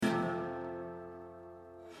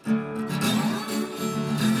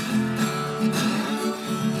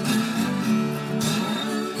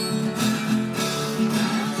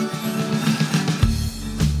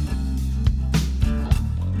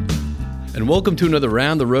welcome to another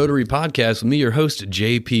Round the Rotary podcast with me, your host,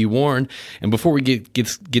 JP Warren. And before we get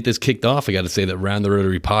this kicked off, I got to say that Round the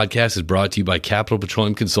Rotary podcast is brought to you by Capital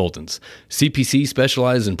Petroleum Consultants. CPC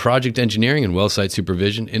specializes in project engineering and well site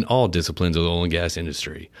supervision in all disciplines of the oil and gas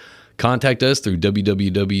industry. Contact us through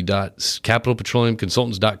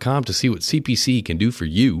www.capitalpetroleumconsultants.com to see what CPC can do for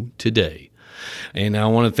you today. And I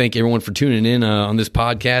want to thank everyone for tuning in on this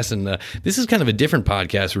podcast. And this is kind of a different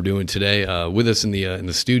podcast we're doing today. With us in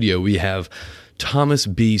the studio, we have Thomas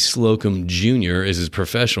B. Slocum Jr. is his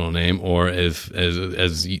professional name, or as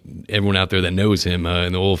everyone out there that knows him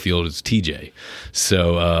in the oil field, it's TJ.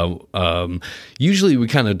 So usually we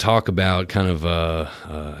kind of talk about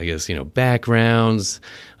backgrounds,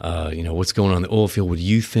 what's going on in the oil field, what do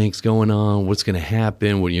you think's going on, what's going to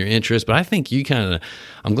happen, what are your interests. But I think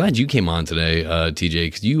I'm glad you came on today, TJ,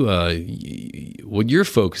 because what you're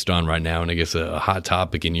focused on right now, and I guess a hot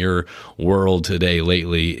topic in your world today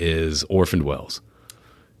lately is orphaned wells.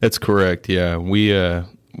 That's correct. Yeah,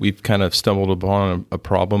 we've kind of stumbled upon a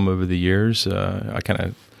problem over the years. I kind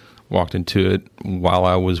of walked into it while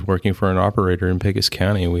I was working for an operator in Pecos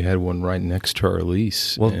County, and we had one right next to our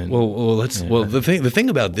lease. The thing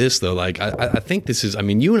about this though, like I think this is, I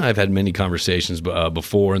mean, you and I have had many conversations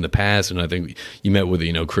before in the past, and I think you met with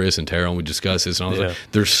Chris and Tara, and we discussed this. And I was like,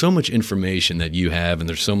 there's so much information that you have, and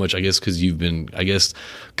there's so much, I guess, because you've been,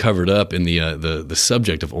 covered up in the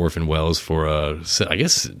subject of orphan wells for I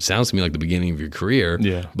guess it sounds to me like the beginning of your career.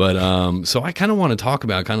 Yeah. But so I kind of want to talk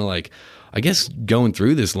about going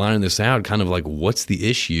through this, lining this out, kind of like what's the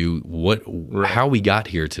issue, how we got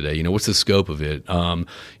here today, what's the scope of it,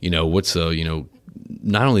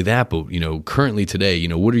 not only that, but currently today,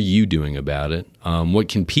 what are you doing about it? What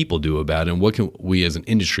can people do about it, and what can we as an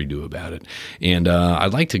industry do about it? And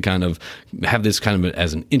I'd like to kind of have this kind of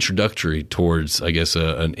as an introductory towards, I guess,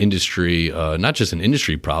 an industry, not just an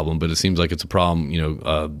industry problem, but it seems like it's a problem,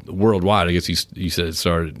 worldwide. I guess you said it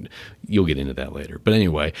started. You'll get into that later, but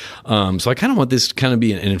anyway. So I kind of want this to kind of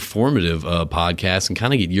be an informative podcast and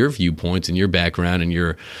kind of get your viewpoints and your background and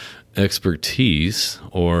your expertise.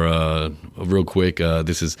 Or real quick,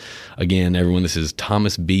 this is, again, everyone, this is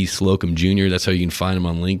Thomas B. Slocum Jr. That's how you can find him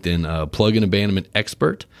on LinkedIn. Plug-in abandonment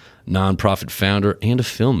expert, nonprofit founder, and a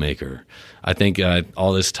filmmaker. I think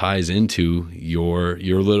all this ties into your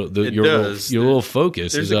little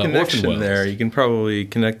focus. There's a connection there. You can probably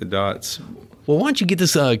connect the dots. Well, why don't you get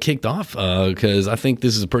this kicked off? Because I think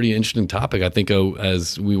this is a pretty interesting topic. I think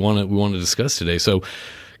as we want to discuss today. So,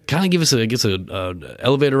 kind of give us a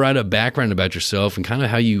elevator ride up background about yourself and kind of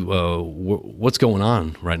how you what's going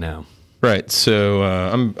on right now. Right. So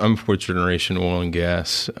I'm fourth generation oil and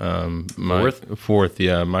gas. Fourth.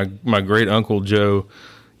 Yeah. My great uncle Joe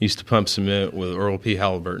used to pump cement with Earl P.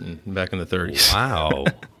 Halliburton back in the 30s. Wow.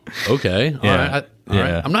 Okay. Yeah. All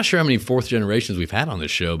right. I'm not sure how many fourth generations we've had on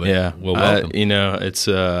this show, but well, welcome. It's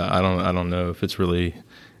I don't know if it's really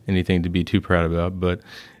anything to be too proud about, but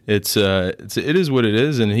it is what it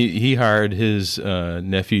is. And he hired his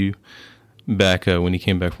nephew back when he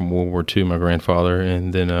came back from World War II, my grandfather,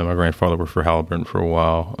 and then my grandfather worked for Halliburton for a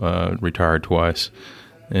while, retired twice.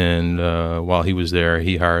 And while he was there,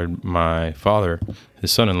 he hired my father,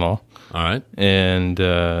 his son-in-law. All right. And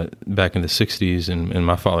back in the 60s, and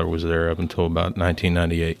my father was there up until about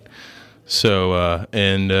 1998. So,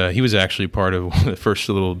 he was actually part of one of the first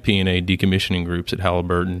little P&A decommissioning groups at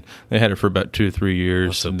Halliburton. They had it for about 2 or 3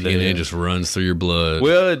 years. So P&A just runs through your blood.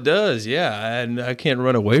 Well, it does, yeah. And I can't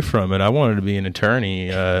run away from it. I wanted to be an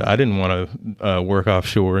attorney. I didn't want to work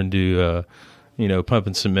offshore and do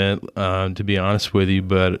pumping cement, to be honest with you,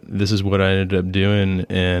 but this is what I ended up doing,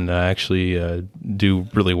 and I actually do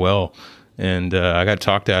really well. And I got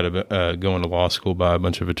talked out of going to law school by a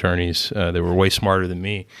bunch of attorneys. They were way smarter than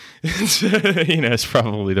me. It's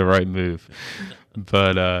probably the right move.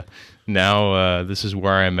 But now this is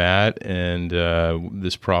where I'm at, and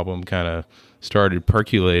this problem kind of started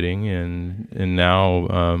percolating, and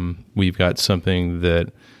now we've got something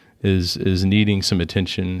that is needing some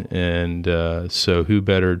attention, and so who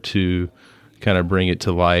better to kind of bring it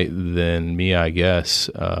to light than me, I guess.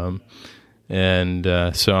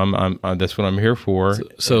 So I'm that's what I'm here for.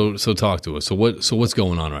 So talk to us. So what's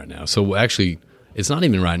going on right now? So actually, it's not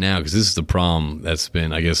even right now, because this is the problem that's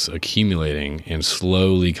been, I guess, accumulating and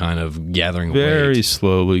slowly kind of gathering weight. Very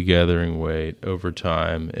slowly gathering weight over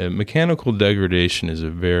time. Mechanical degradation is a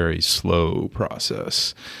very slow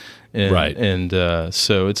process. Right. And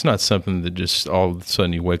so it's not something that just all of a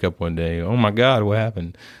sudden you wake up one day, oh my God, what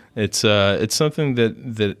happened? It's something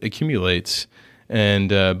that accumulates. And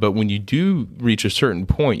but when you do reach a certain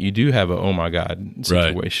point, you do have a oh my god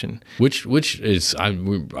situation. Right. Which is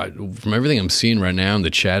from everything I'm seeing right now and the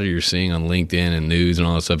chatter you're seeing on LinkedIn and news and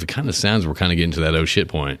all that stuff, it kind of sounds we're kind of getting to that oh shit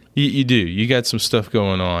point. You do. You got some stuff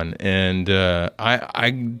going on, and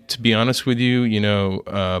I to be honest with you,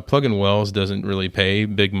 plugging wells doesn't really pay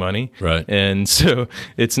big money, right? And so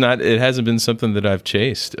it hasn't been something that I've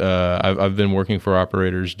chased. I've been working for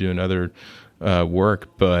operators doing other work,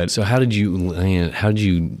 but so how did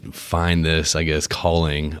you find this, I guess,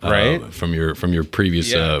 calling from your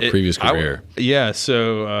previous previous career?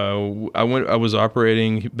 So I was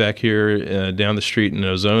operating back here down the street in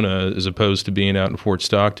Ozona as opposed to being out in Fort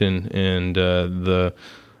Stockton, and the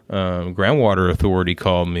groundwater authority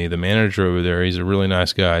called me. The manager over there, he's a really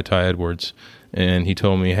nice guy, Ty Edwards, and he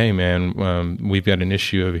told me, hey man, we've got an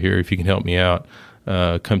issue over here, if you can help me out,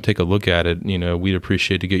 come take a look at it. We'd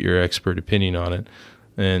appreciate to get your expert opinion on it.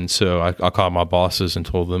 And so I called my bosses and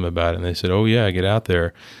told them about it, and they said, oh yeah, get out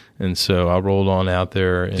there. And so I rolled on out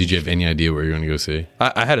there. And did you have any idea where you were going to go see?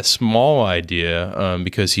 I had a small idea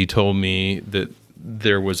because he told me that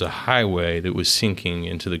there was a highway that was sinking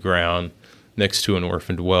into the ground next to an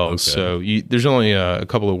orphaned well. Okay. So there's only a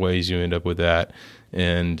couple of ways you end up with that.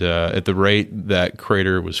 And at the rate that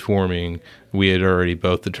crater was forming, we had already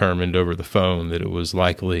both determined over the phone that it was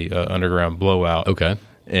likely an underground blowout. Okay.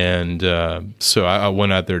 And so I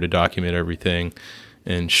went out there to document everything,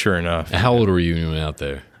 and sure enough. How old were you when you went out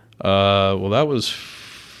there? Well, that was,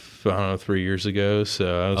 I don't know, 3 years ago.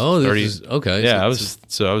 So I was 30. Okay. Yeah, I was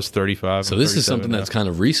 35. So this is something that's kind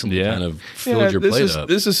of recently kind of filled your plate up.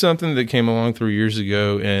 This is something that came along 3 years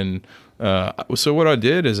ago, and so what I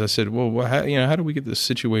did is I said, well, how do we get this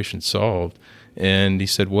situation solved? And he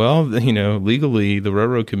said, well, legally, the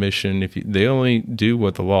Railroad Commission, they only do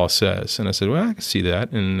what the law says. And I said, well, I can see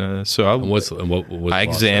that. And so I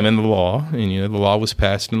examined the law, and the law was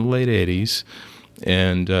passed in the late 80s.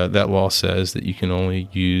 And that law says that you can only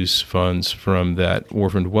use funds from that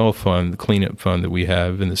orphaned well fund, the cleanup fund that we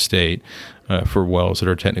have in the state, for wells that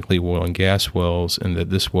are technically oil and gas wells, and that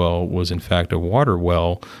this well was in fact a water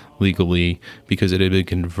well legally because it had been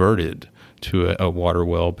converted to a water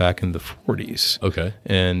well back in the 40s. Okay.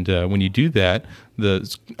 And when you do that,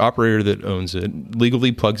 the operator that owns it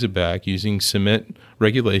legally plugs it back using cement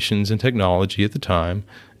regulations and technology at the time,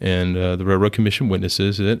 and the Railroad Commission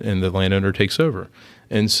witnesses it, and the landowner takes over.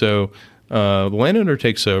 And so the landowner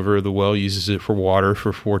takes over, the well uses it for water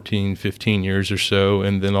for 14, 15 years or so,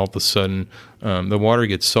 and then all of a sudden the water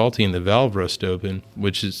gets salty and the valve rusts open,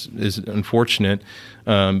 which is unfortunate,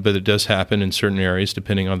 but it does happen in certain areas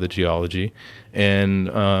depending on the geology. And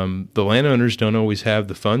the landowners don't always have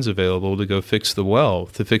the funds available to go fix the well,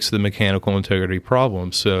 to fix the mechanical integrity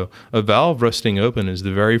problem. So a valve rusting open is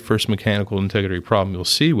the very first mechanical integrity problem you'll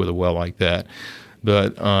see with a well like that.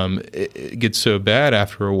 But it gets so bad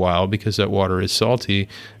after a while because that water is salty.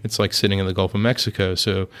 It's like sitting in the Gulf of Mexico.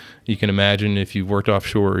 So you can imagine if you've worked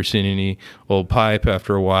offshore or seen any old pipe,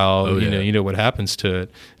 after a while, you know what happens to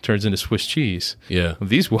it. It turns into Swiss cheese. Yeah.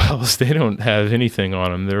 These wells, they don't have anything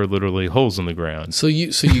on them. They're literally holes in the ground. So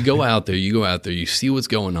you go out there, you see what's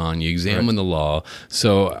going on, you examine the law.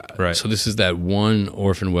 So this is that one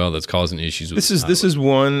orphan well that's causing issues with this is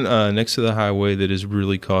one next to the highway that is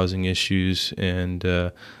really causing issues, and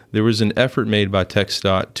there was an effort made by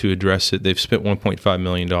TxDOT to address it. They've spent $1.5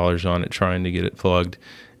 million on it trying to get it plugged,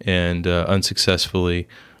 and unsuccessfully.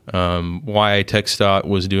 Why TxDOT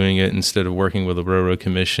was doing it instead of working with the Railroad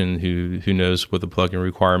Commission, who knows what the plugging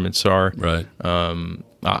requirements are. Right.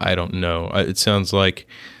 I don't know. It sounds like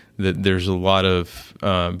that there's a lot of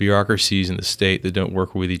bureaucracies in the state that don't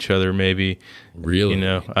work with each other, maybe. Really?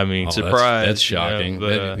 Surprise. That's shocking.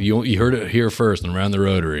 You heard it here first and around the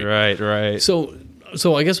Rotary. Right.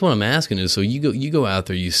 So I guess what I'm asking is, so you go out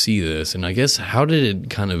there, you see this, and I guess how did it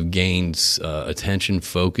kind of gain attention,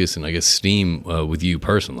 focus, and I guess steam with you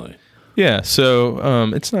personally? Yeah,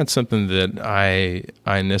 so it's not something that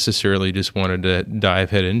I necessarily just wanted to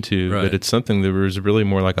dive head into, but it's something that was really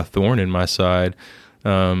more like a thorn in my side.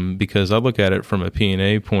 Because I look at it from a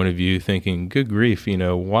P&A point of view thinking, good grief,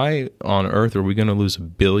 why on earth are we going to lose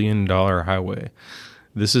 $1 billion highway?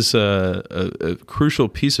 This is a crucial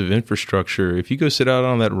piece of infrastructure. If you go sit out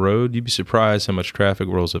on that road, you'd be surprised how much traffic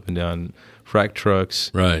rolls up and down. Frac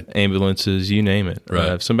trucks, ambulances, you name it.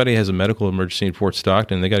 If somebody has a medical emergency in Fort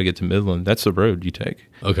Stockton, they got to get to Midland, that's the road you take.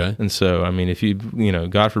 Okay. And so, if you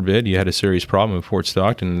God forbid, you had a serious problem in Fort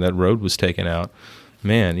Stockton and that road was taken out,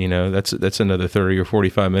 man, that's another 30 or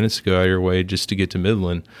 45 minutes to go out of your way just to get to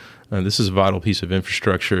Midland. This is a vital piece of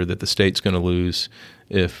infrastructure that the state's going to lose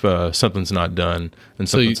if something's not done, and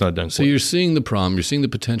something's not done. So you're seeing the problem, you're seeing the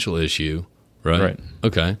potential issue. Right.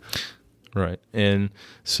 Okay. Right. And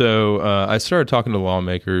so I started talking to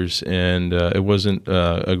lawmakers, and it wasn't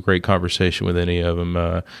a great conversation with any of them.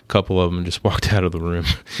 A couple of them just walked out of the room.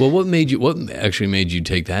 Well, what actually made you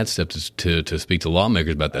take that step to speak to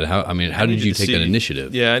lawmakers about that? How did you take that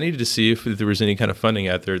initiative? Yeah, I needed to see if there was any kind of funding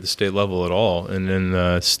out there at the state level at all, and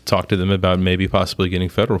then talk to them about maybe possibly getting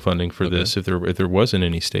federal funding for this if there wasn't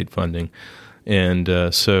any state funding. And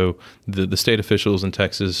so the state officials in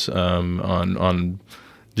Texas on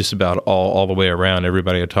just about all the way around,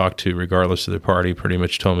 everybody I talked to, regardless of their party, pretty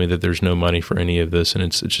much told me that there's no money for any of this, and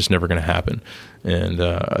it's just never going to happen. And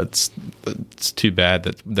it's too bad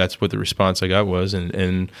that that's what the response I got was.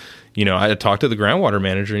 And I talked to the groundwater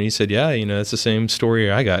manager, and he said, yeah, it's the same story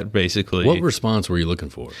I got, basically. What response were you looking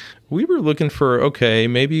for? We were looking for, okay,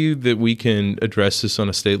 maybe that we can address this on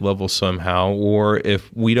a state level somehow, or if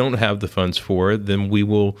we don't have the funds for it, then we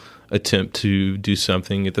will attempt to do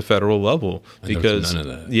something at the federal level. Because none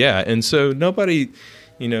of that. Yeah, and so nobody,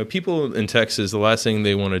 people in Texas, the last thing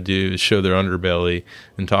they want to do is show their underbelly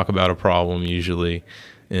and talk about a problem usually,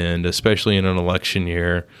 and especially in an election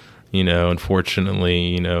year.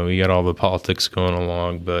 Unfortunately, you got all the politics going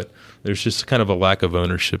along, but there's just kind of a lack of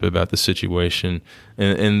ownership about the situation.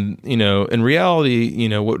 And in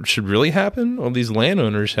reality, what should really happen? Well, these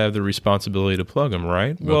landowners have the responsibility to plug them,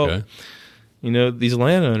 right? Okay. Well, these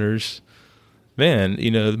landowners, man,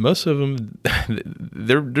 most of them,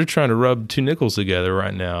 they're trying to rub two nickels together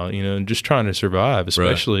right now, and just trying to survive,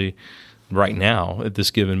 especially right now at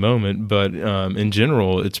this given moment. But in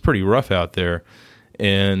general, it's pretty rough out there.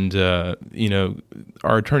 And,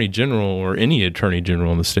 our attorney general, or any attorney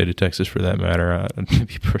general in the state of Texas for that matter, I'd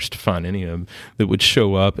be first to find any of them that would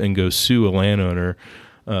show up and go sue a landowner,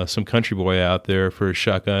 some country boy out there, for his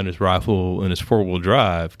shotgun, his rifle, and his four-wheel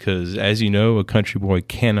drive. Because, as you know, a country boy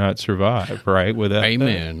cannot survive, right? Without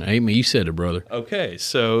Amen. that. Amen. You said it, brother. Okay.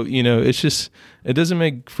 So, it doesn't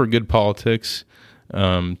make for good politics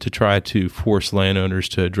to try to force landowners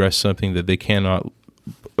to address something that they cannot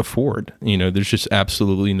afford. There's just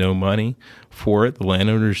absolutely no money for it. The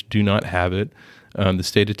landowners do not have it. The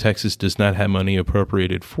state of Texas does not have money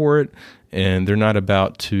appropriated for it, and they're not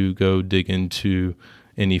about to go dig into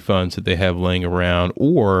any funds that they have laying around,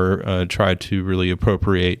 or try to really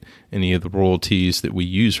appropriate any of the royalties that we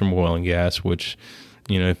use from oil and gas, which,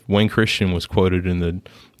 Wayne Christian was quoted in the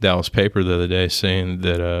Dallas paper the other day saying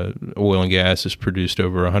that oil and gas has produced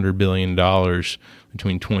over $100 billion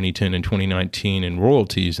between 2010 and 2019 in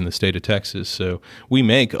royalties in the state of Texas. So we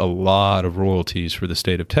make a lot of royalties for the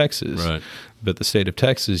state of Texas, right. But the state of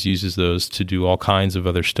Texas uses those to do all kinds of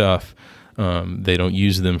other stuff. They don't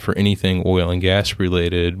use them for anything oil and gas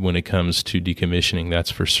related when it comes to decommissioning.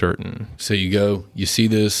 That's for certain. So you see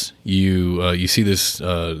this, you see this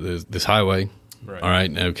highway. Right. All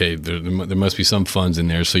right. Okay. There must be some funds in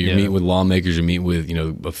there. So you meet with lawmakers, you meet with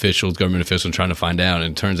officials, government officials, trying to find out.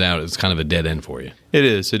 And it turns out it's kind of a dead end for you. It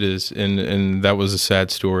is. And that was a sad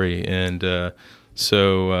story. And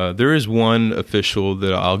so there is one official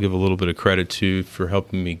that I'll give a little bit of credit to for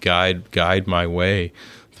helping me guide my way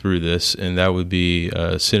through this, and that would be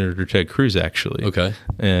Senator Ted Cruz, actually. Okay.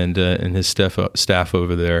 And his staff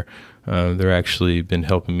over there, they're actually been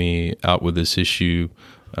helping me out with this issue.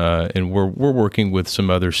 And we're working with some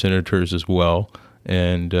other senators as well.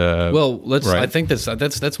 And let's. right. I think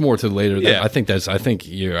that's more to later. Yeah. I think there's a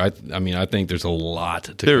lot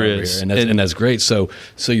to there cover is. here, and that's great. So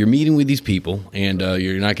you're meeting with these people, and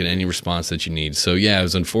you're not getting any response that you need. So yeah, it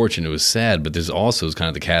was unfortunate. It was sad, but there's also kind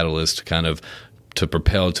of the catalyst, to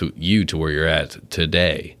propel you to where you're at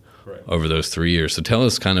today. Right. Over those 3 years. So tell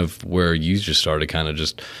us kind of where you just started kind of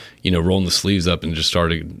just, rolling the sleeves up and just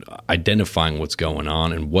started identifying what's going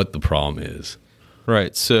on and what the problem is.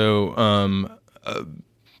 Right. So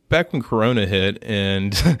back when Corona hit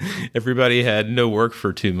and everybody had no work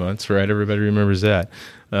for 2 months, right? Everybody remembers that.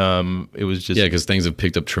 It was just... Yeah, because things have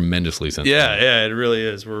picked up tremendously since then. Yeah, it really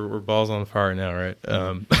is. We're balls on fire now, right?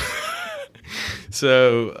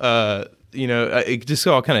 So, it just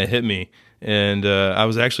all kind of hit me. And I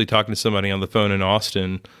was actually talking to somebody on the phone in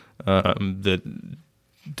Austin that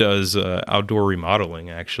does outdoor remodeling,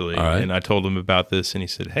 actually. All right. And I told him about this, and he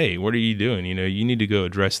said, "Hey, what are you doing? You need to go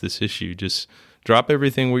address this issue. Just drop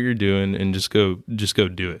everything what you're doing and just go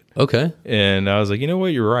do it." Okay. And I was like, you know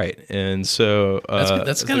what, you're right. And so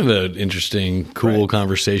that's kind of an interesting, cool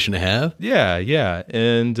conversation to have. Yeah.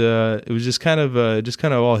 And it was just kind of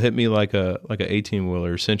all hit me like a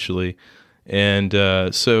 18-wheeler, essentially. And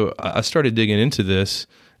so I started digging into this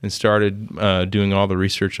and started doing all the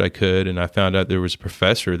research I could, and I found out there was a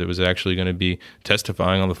professor that was actually going to be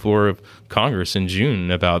testifying on the floor of Congress in June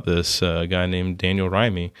about this, a guy named Daniel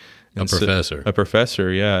Rimey. A professor. A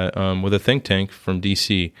professor, yeah, with a think tank from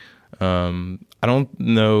D.C. I don't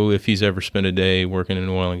know if he's ever spent a day working in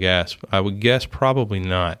oil and gas. I would guess probably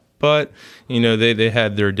not. But, they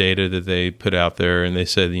had their data that they put out there, and they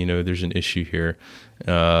said, there's an issue here.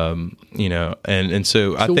 And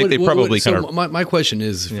so I think they probably kind of... My question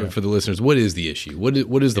is, for the listeners, what is the issue?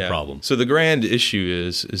 What is the problem? So the grand issue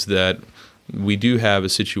is that we do have a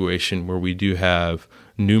situation where we do have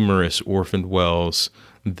numerous orphaned wells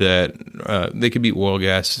that they could be oil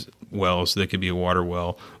gas wells, they could be a water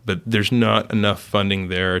well, but there's not enough funding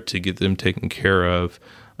there to get them taken care of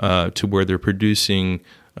to where they're producing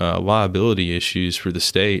liability issues for the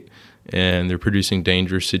state, and they're producing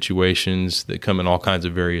dangerous situations that come in all kinds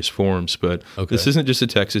of various forms. But This isn't just a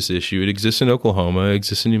Texas issue. It exists in Oklahoma, it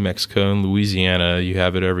exists in New Mexico, and Louisiana. You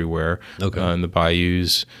have it everywhere in the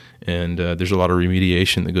bayous, and there's a lot of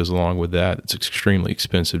remediation that goes along with that. It's extremely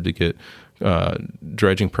expensive to get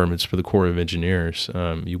dredging permits for the Corps of Engineers.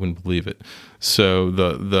 You wouldn't believe it. So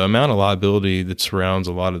the amount of liability that surrounds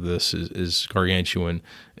a lot of this is gargantuan,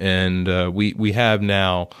 and we have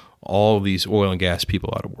now all these oil and gas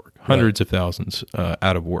people out of work, hundreds of thousands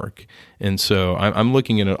out of work. And so I'm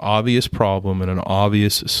looking at an obvious problem and an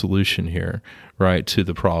obvious solution here, right, to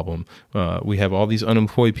the problem. We have all these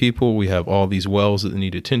unemployed people. We have all these wells that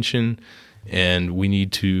need attention. And we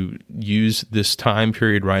need to use this time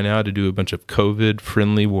period right now to do a bunch of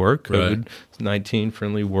COVID-friendly work, COVID-19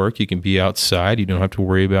 friendly work. You can be outside. You don't have to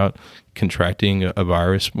worry about contracting a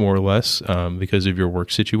virus, more or less, because of your work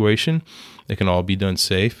situation. It can all be done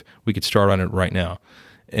safe. We could start on it right now.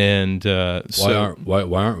 And why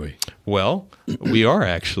aren't we? Well, we are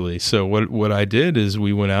actually. So what I did is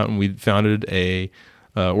we went out and we founded a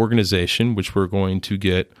organization, which we're going to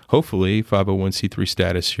get, hopefully, 501c3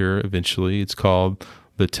 status here eventually. It's called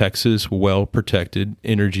the Texas Well Protected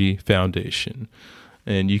Energy Foundation.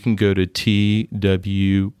 And you can go to twpef.org,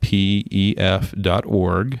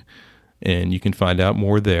 and you can find out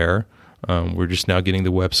more there. We're just now getting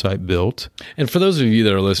the website built. And for those of you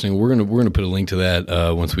that are listening, we're gonna put a link to that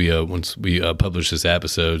once we publish this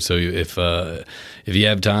episode. So if you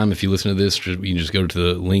have time, if you listen to this, you can just go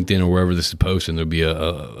to the LinkedIn or wherever this is posted, and there'll be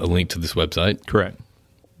a link to this website. Correct.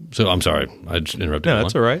 So I'm sorry, I just interrupted. No,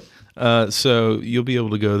 that's all right. So you'll be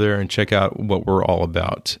able to go there and check out what we're all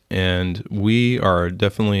about, and we are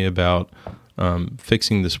definitely about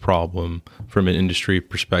fixing this problem from an industry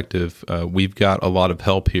perspective. We've got a lot of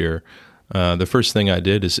help here. The first thing I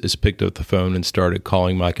did is picked up the phone and started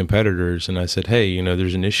calling my competitors, and I said, hey,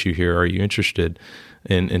 there's an issue here. Are you interested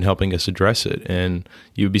in helping us address it? And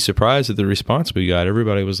you'd be surprised at the response we got.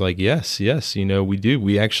 Everybody was like, yes, we do.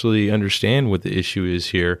 We actually understand what the issue is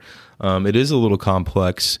here. It is a little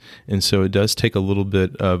complex, and so it does take a little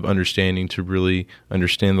bit of understanding to really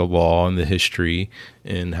understand the law and the history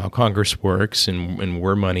and how Congress works and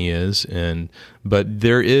where money is. But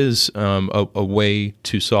there is a way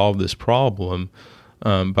to solve this problem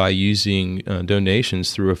by using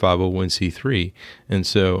donations through a 501c3. And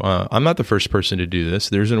so I'm not the first person to do this.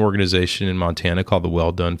 There's an organization in Montana called the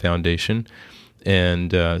Well Done Foundation.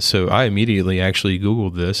 And so I immediately actually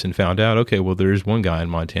Googled this and found out, okay, well, there's one guy in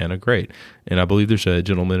Montana, great. And I believe there's a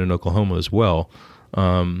gentleman in Oklahoma as well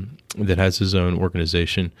that has his own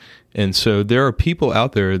organization. And so there are people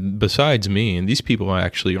out there besides me, and these people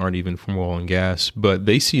actually aren't even from oil and gas, but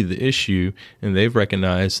they see the issue and they've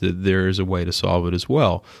recognized that there is a way to solve it as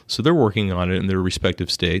well. So they're working on it in their respective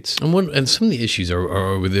states. And some of the issues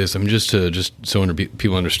are with this. I mean, just so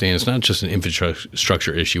people understand, it's not just an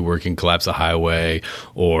infrastructure issue where it can collapse a highway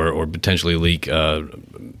or potentially leak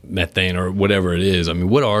methane or whatever it is. I mean,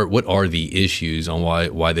 what are the issues on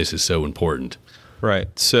why this is so important? Right.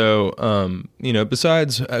 So,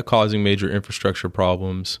 besides causing major infrastructure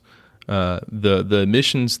problems, the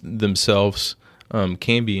emissions themselves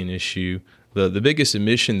can be an issue. The biggest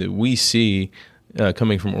emission that we see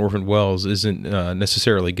coming from orphaned wells isn't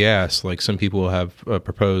necessarily gas, like some people have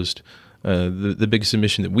proposed. The biggest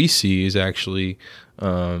emission that we see is actually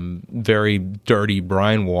very dirty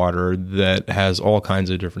brine water that has all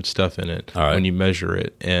kinds of different stuff in it when you measure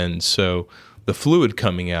it. And so the fluid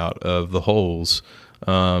coming out of the holes,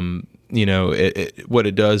 what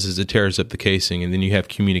it does is it tears up the casing, and then you have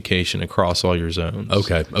communication across all your zones.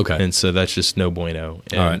 Okay. And so that's just no bueno.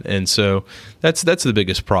 And so that's the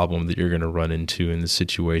biggest problem that you're going to run into in this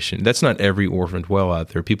situation. That's not every orphaned well out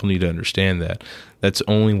there. People need to understand that. That's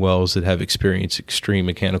only wells that have experienced extreme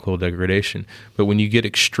mechanical degradation. But when you get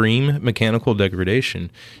extreme mechanical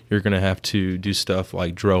degradation, you're going to have to do stuff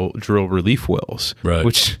like drill relief wells,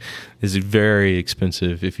 which is very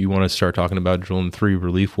expensive. If you want to start talking about drilling 3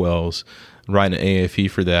 relief wells, wells, write an AFE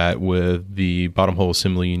for that with the bottom hole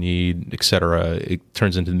assembly you need, et cetera. It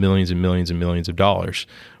turns into millions and millions and millions of dollars.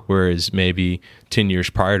 Whereas maybe 10 years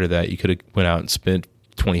prior to that, you could have went out and spent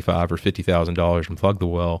 $25,000 or $50,000 and plugged the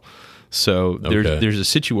well. So there's a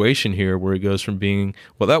situation here where it goes from being,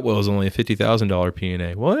 well, that well is only a $50,000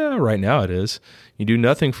 P&A. Well, yeah, right now it is. You do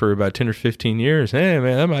nothing for about 10 or 15 years. Hey,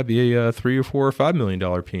 man, that might be a $3 or $4 or $5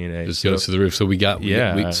 million P&A. Just goes to the roof. So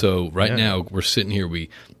now we're sitting here.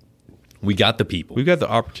 We got the people. We've got the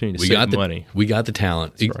opportunity to save money. We got the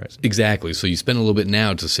talent. Right. Exactly. So you spend a little bit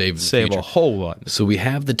now to save a whole lot. So we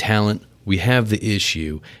have the talent. We have the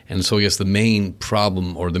issue. And so I guess the main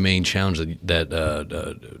problem or the main challenge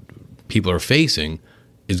that people are facing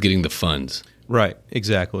is getting the funds. Right,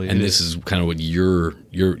 exactly. And this is kind of what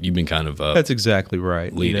you've been kind of that's exactly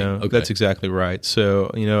right. Leading. Okay. That's exactly right.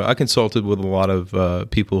 So, I consulted with a lot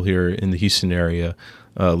of people here in the Houston area,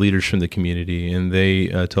 leaders from the community, and they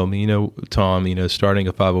told me, Tom, starting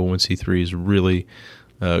a 501c3 is really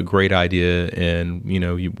a great idea, and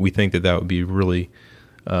we think that would be really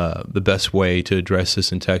the best way to address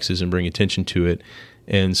this in Texas and bring attention to it.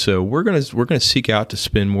 And so we're gonna seek out to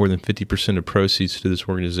spend more than 50% of proceeds to this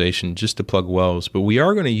organization just to plug wells, but we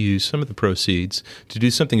are going to use some of the proceeds to do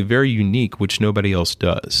something very unique, which nobody else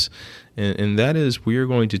does. And that is, we are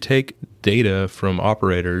going to take data from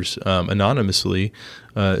operators anonymously,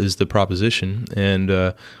 is the proposition, and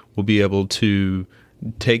we'll be able to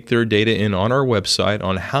take their data in on our website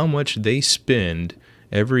on how much they spend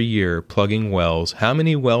every year plugging wells, how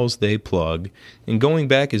many wells they plug, and going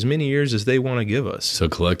back as many years as they want to give us. So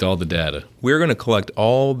collect all the data. We're going to collect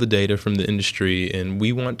all the data from the industry, and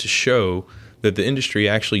we want to show that the industry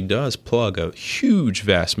actually does plug a huge,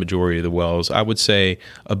 vast majority of the wells. I would say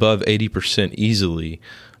above 80% easily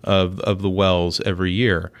of the wells every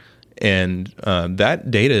year. And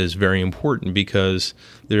that data is very important because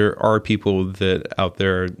there are people that out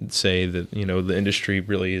there say that, the industry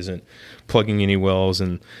really isn't plugging any wells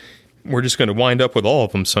and we're just going to wind up with all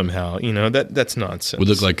of them somehow. That's nonsense. We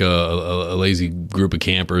look like a lazy group of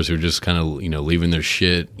campers who are just kind of, leaving their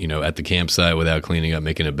shit, at the campsite without cleaning up,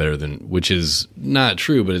 making it better which is not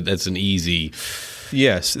true, but that's an easy...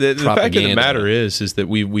 Yes, the fact of the matter is that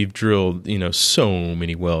we've drilled so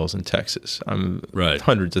many wells in Texas, right,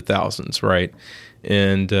 hundreds of thousands, right,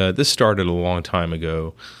 and this started a long time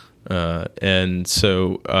ago, and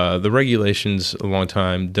so the regulations a long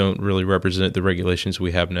time don't really represent the regulations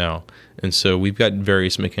we have now, and so we've got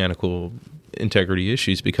various mechanical integrity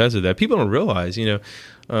issues because of that. People don't realize,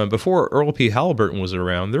 before Earl P. Halliburton was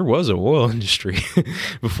around, there was an oil industry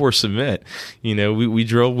before cement. We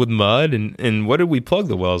drilled with mud, and what did we plug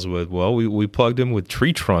the wells with? Well, we plugged them with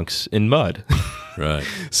tree trunks in mud. Right.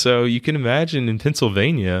 So you can imagine in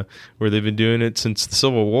Pennsylvania, where they've been doing it since the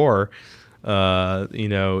Civil War,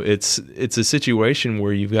 it's a situation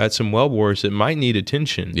where you've got some well bores that might need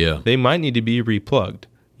attention. Yeah. They might need to be replugged.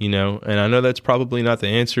 And I know that's probably not the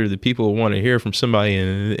answer that people want to hear from somebody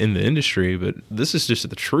in the industry, but this is just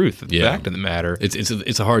the truth, the fact of the matter.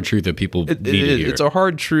 It's a hard truth that people need to hear. It's a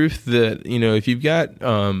hard truth that, if you've got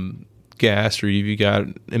gas or you've got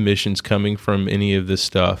emissions coming from any of this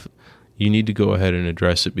stuff, you need to go ahead and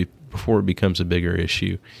address it before it becomes a bigger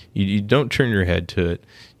issue. You don't turn your head to it.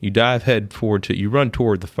 You dive head forward to it. You run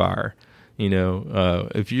toward the fire.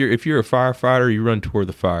 If you're a firefighter, you run toward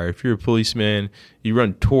the fire. If you're a policeman, you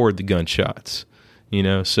run toward the gunshots.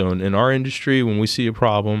 So in our industry, when we see a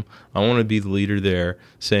problem, I want to be the leader there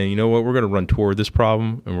saying, you know what, we're going to run toward this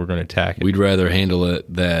problem and we're going to attack it. We'd rather handle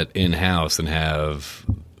that in-house than have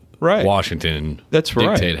Washington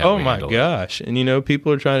dictate how we handle it. Gosh. And,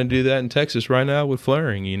 people are trying to do that in Texas right now with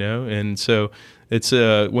flaring, and so it's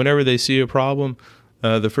whenever they see a problem,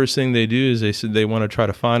 the first thing they do is they want to try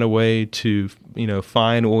to find a way to,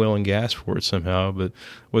 find oil and gas for it somehow. But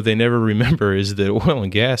what they never remember is that oil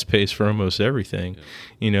and gas pays for almost everything.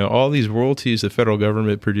 Yeah. All these royalties the federal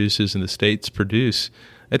government produces and the states produce,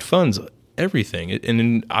 it funds everything.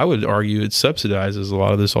 And I would argue it subsidizes a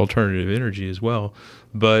lot of this alternative energy as well.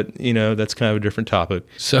 But, that's kind of a different topic.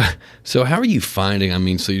 So how are you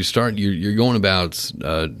finding, so you're going about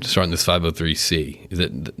starting this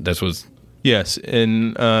 503C. That's what's... Yes,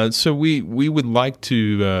 and so we would like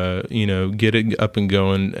to get it up and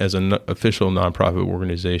going as an official nonprofit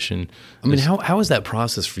organization. How is that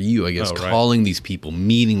process for you? I guess calling these people,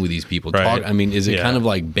 meeting with these people. Right. Is it kind of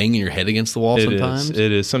like banging your head against the wall sometimes?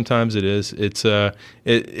 It is. Sometimes it is.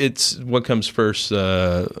 It's what comes first.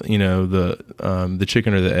 The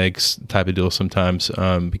chicken or the eggs type of deal sometimes,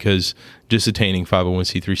 because just attaining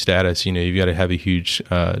 501c3 status, you've got to have a huge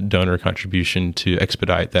donor contribution to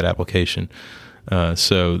expedite that application.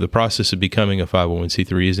 So the process of becoming a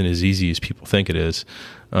 501c3 isn't as easy as people think it is,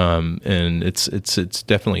 and it's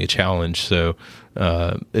definitely a challenge. So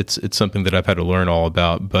it's something that I've had to learn all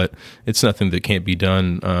about, but it's nothing that can't be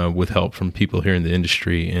done with help from people here in the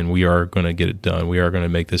industry, and we are going to get it done. We are going to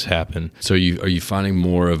make this happen. So are you finding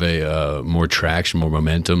more of a more traction, more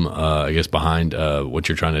momentum, I guess, behind what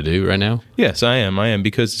you're trying to do right now? Yes, I am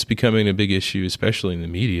because it's becoming a big issue, especially in the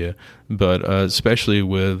media, but especially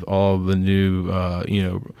with all the new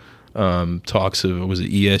talks of, was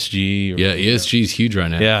it ESG? ESG is huge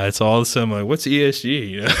right now. Yeah, it's all similar. What's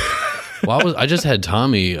ESG? Well, I just had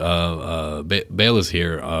Tommy Bayless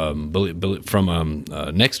here from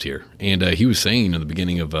Next here, and he was saying in the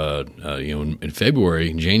beginning of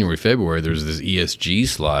in January, February, there's this ESG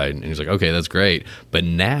slide, and he's like, okay, that's great, but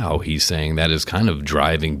now he's saying that is kind of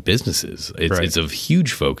driving businesses. It's a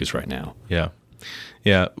huge focus right now. Yeah.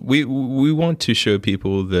 Yeah, we want to show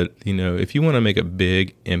people that, if you want to make a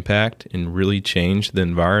big impact and really change the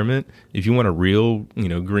environment, if you want a real,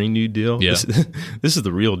 Green New Deal, this is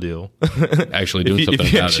the real deal. Actually doing something about it.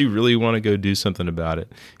 If you actually really want to go do something about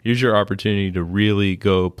it, here's your opportunity to really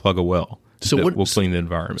go plug a well that will clean the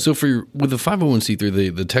environment. So with the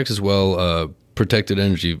 501c3, the Texas Well Protected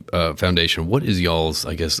Energy Foundation, what is y'all's,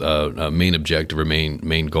 I guess, main objective or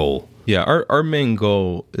main goal? Yeah, our main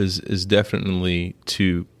goal is definitely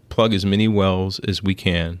to plug as many wells as we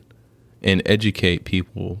can and educate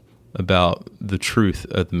people about the truth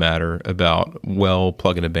of the matter about well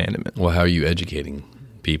plug and abandonment. Well, how are you educating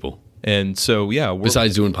people? And so,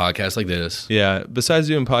 besides doing podcasts like this. Yeah, besides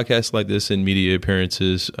doing podcasts like this and media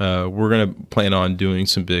appearances, we're going to plan on doing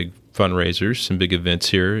some big fundraisers, some big events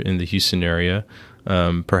here in the Houston area,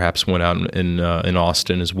 perhaps one out in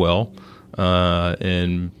Austin as well.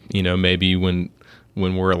 And maybe when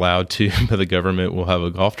we're allowed to by the government, we'll have a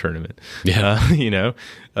golf tournament. Yeah.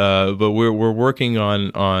 But we're working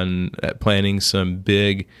on planning some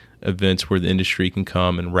big events where the industry can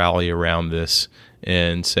come and rally around this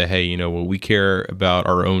and say, hey, we care about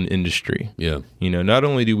our own industry. Yeah. Not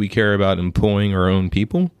only do we care about employing our own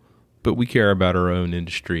people, but we care about our own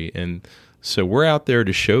industry. And so we're out there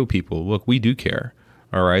to show people, look, we do care.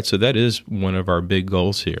 All right. So that is one of our big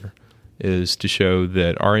goals here, is to show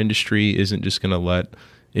that our industry isn't just going to let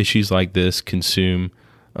issues like this consume,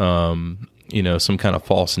 some kind of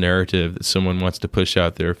false narrative that someone wants to push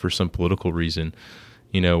out there for some political reason.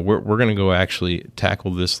 We're going to go actually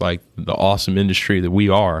tackle this like the awesome industry that we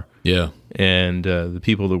are. Yeah. And the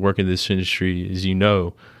people that work in this industry, as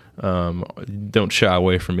don't shy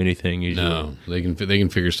away from anything usually. No, they can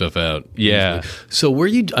figure stuff out. Yeah. Usually.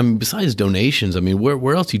 So besides donations,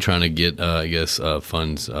 where else are you trying to get,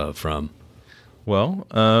 funds from? Well,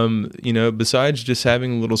 besides just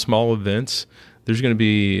having little small events, there's going to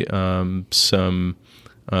be some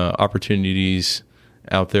opportunities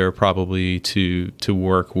out there probably to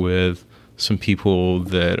work with some people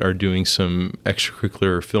that are doing some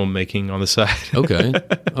extracurricular filmmaking on the side. Okay.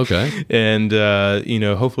 And,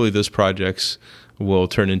 hopefully those projects will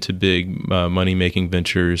turn into big money-making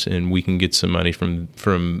ventures, and we can get some money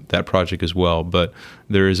from that project as well. But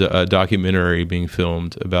there is a documentary being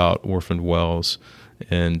filmed about orphaned wells,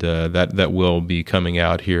 and that will be coming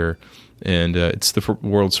out here. And it's the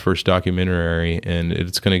world's first documentary, and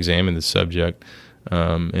it's going to examine the subject.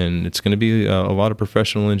 And it's going to be a lot of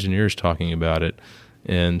professional engineers talking about it.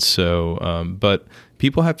 And so, but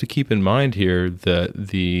people have to keep in mind here that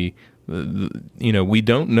we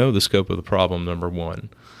don't know the scope of the problem, number one.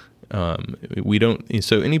 We don't,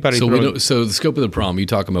 so anybody. So the scope of the problem you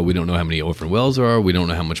talking about, we don't know how many orphan wells there are. We don't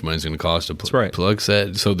know how much money it's going to cost to plug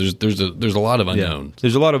set. So there's a lot of unknowns. Yeah,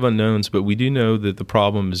 there's a lot of unknowns, but we do know that the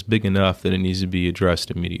problem is big enough that it needs to be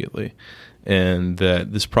addressed immediately. And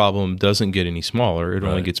that this problem doesn't get any smaller; it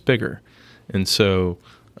only gets bigger. And so,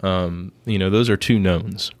 those are two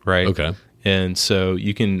knowns, right? Okay. And so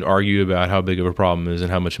you can argue about how big of a problem it is and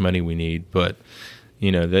how much money we need, but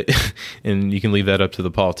that, and you can leave that up to the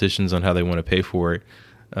politicians on how they want to pay for it.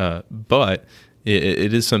 But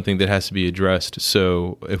it is something that has to be addressed.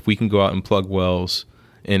 So if we can go out and plug wells,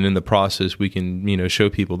 and in the process we can show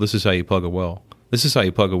people this is how you plug a well. This is how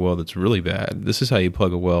you plug a well that's really bad. This is how you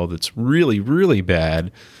plug a well that's really, really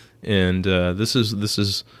bad. And this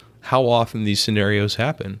is how often these scenarios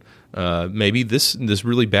happen. Maybe this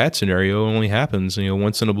really bad scenario only happens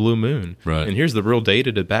once in a blue moon. Right. And here's the real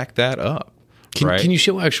data to back that up. Can you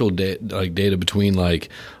show actual data between I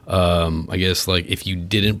guess if you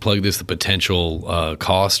didn't plug this, the potential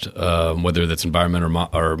cost, whether that's environmental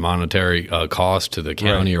or monetary cost to the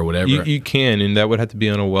county or whatever? You can, and that would have to be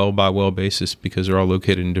on a well-by-well basis because they're all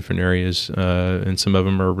located in different areas, and some of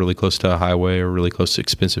them are really close to a highway or really close to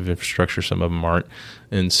expensive infrastructure. Some of them aren't.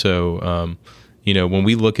 And so, when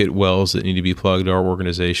we look at wells that need to be plugged to our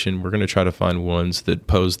organization, we're going to try to find ones that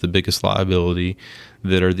pose the biggest liability,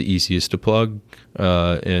 that are the easiest to plug,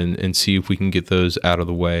 and see if we can get those out of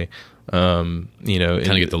the way. Kind of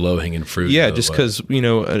get the low hanging fruit. Yeah, just because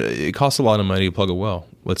it costs a lot of money to plug a well.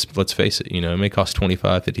 Let's face it. It may cost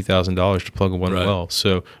 $25,000-$50,000 to plug one well.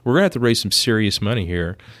 So we're gonna have to raise some serious money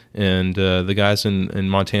here. And the guys in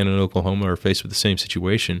Montana and Oklahoma are faced with the same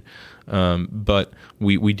situation. But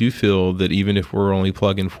we do feel that even if we're only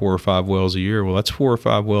plugging 4 or 5 wells a year, well, that's 4 or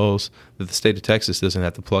 5 wells that the state of Texas doesn't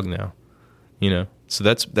have to plug now. So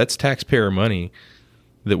that's taxpayer money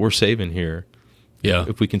that we're saving here. Yeah.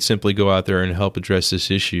 If we can simply go out there and help address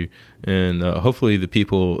this issue. And hopefully the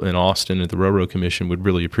people in Austin at the Railroad Commission would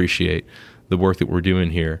really appreciate the work that we're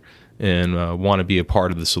doing here and want to be a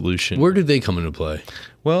part of the solution. Where do they come into play?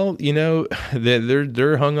 Well,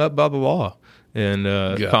 they're hung up by the law. And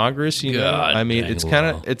Congress, it's kind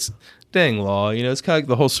of, it's dang law, it's kind of like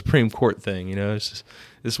the whole Supreme Court thing,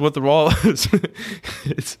 it's what the law is.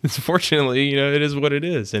 It's fortunately, it is what it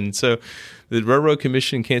is. And so the Railroad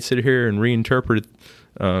Commission can't sit here and reinterpret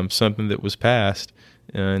something that was passed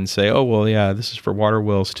and say, oh, well, yeah, this is for water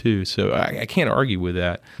wells too. So I can't argue with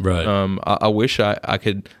that. Right. I wish I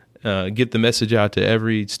could get the message out to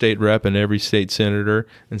every state rep and every state senator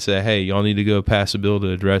and say, hey, y'all need to go pass a bill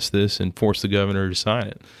to address this and force the governor to sign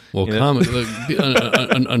it. Well,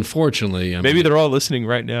 unfortunately, maybe they're all listening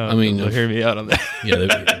right now. They'll hear me out on that. Yeah,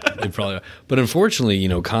 they probably are. But unfortunately,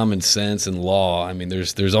 common sense and law.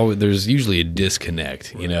 There's usually a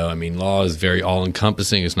disconnect. Law is very all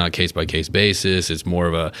encompassing. It's not case by case basis. It's more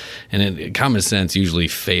of common sense usually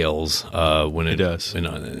fails when it does. On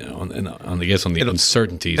the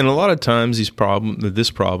uncertainties. And a lot of times this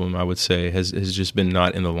problem, I would say, has just been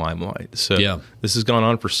not in the limelight. So this has gone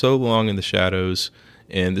on for so long in the shadows.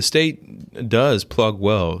 And the state does plug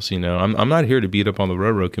wells. I'm not here to beat up on the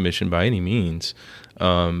Railroad Commission by any means,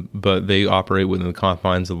 but they operate within the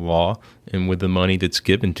confines of the law and with the money that's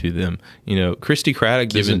given to them. Christy Craddock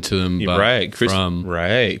given to them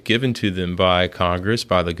given to them by Congress,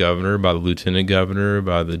 by the governor, by the lieutenant governor,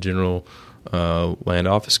 by the general land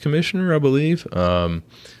office commissioner, I believe.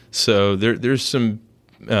 So there's some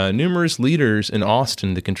numerous leaders in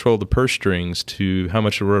Austin that control the purse strings to how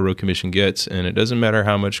much the Railroad Commission gets, and it doesn't matter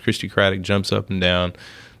how much Christy Craddock jumps up and down,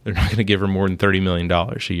 they're not going to give her more than $30 million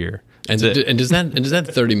a year. And does that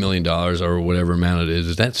 $30 million or whatever amount it is,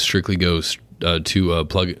 does that strictly go to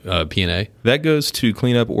plug P&A? That goes to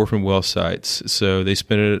clean up orphan well sites. So they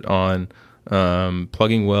spend it on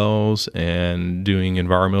plugging wells and doing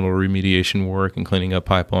environmental remediation work and cleaning up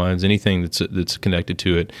pipelines, anything that's connected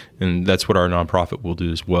to it. And that's what our nonprofit will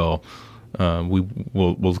do as well.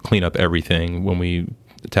 We'll clean up everything when we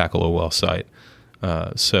tackle a well site.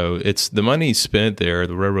 So it's the money spent there,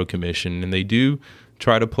 the Railroad Commission, and they do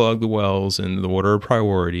try to plug the wells in the order of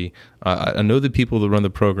priority. I know the people that run the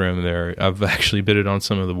program there. I've actually bidded on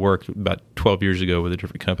some of the work about 12 years ago with a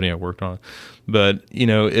different company I worked on. But,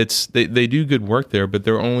 they do good work there, but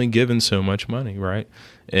they're only given so much money, right?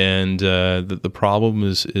 And the problem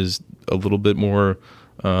is a little bit more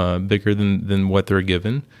bigger than what they're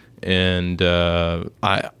given. And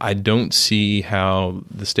I don't see how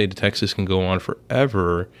the state of Texas can go on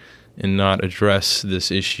forever and not address this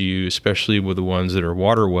issue, especially with the ones that are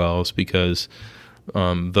water wells, because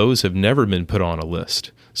those have never been put on a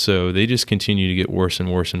list. So they just continue to get worse and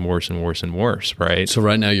worse and worse and worse and worse, right? So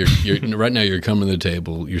right now you're coming to the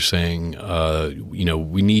table. You're saying, we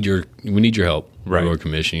need your help, right? Railroad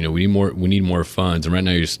Commission. We need more funds. And right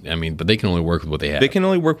now but they can only work with what they have. They can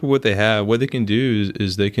only work with what they have. What they can do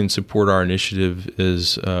is they can support our initiative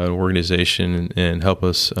as an organization and help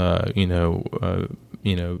us,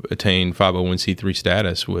 attain 501c3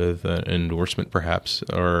 status with an endorsement perhaps,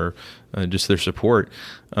 or just their support.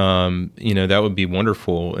 That would be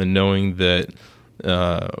wonderful. And knowing that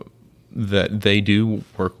they do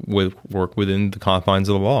work within the confines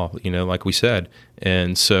of the law, like we said.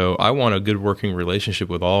 And so I want a good working relationship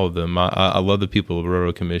with all of them. I love the people of the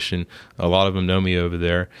Railroad Commission. A lot of them know me over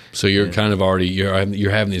there. So you're kind of already you're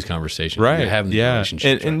having these conversations, right? You're having these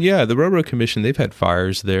relationships, and the Railroad Commission, they've had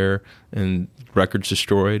fires there, and records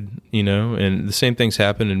destroyed, and the same things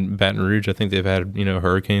happen in Baton Rouge. I think they've had,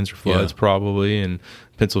 hurricanes or floods probably, and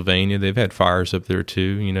Pennsylvania, they've had fires up there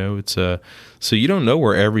too, it's so you don't know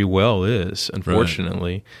where every well is,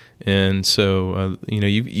 unfortunately. Right. And so,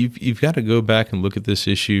 you've got to go back and look at this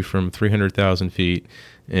issue from 300,000 feet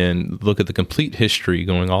and look at the complete history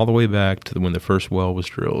going all the way back to when the first well was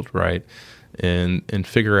drilled, right? And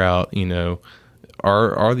figure out,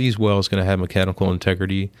 are these wells going to have mechanical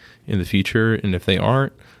integrity in the future? And if they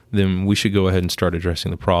aren't, then we should go ahead and start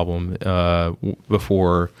addressing the problem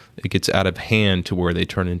before it gets out of hand to where they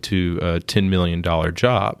turn into a $10 million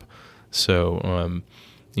job. So,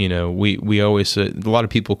 we always say, a lot of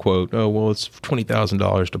people quote, oh, well, it's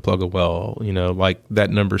 $20,000 to plug a well, like that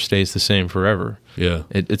number stays the same forever. Yeah.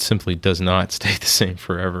 It simply does not stay the same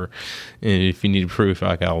forever. And if you need proof,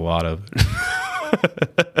 I got a lot of it.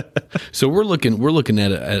 So we're looking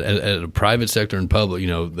at a private sector and public,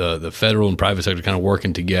 the federal and private sector kind of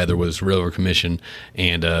working together with this Railroad Commission,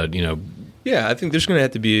 and Yeah, I think there's going to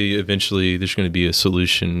have to be eventually. There's going to be a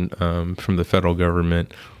solution from the federal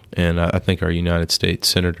government, and I think our United States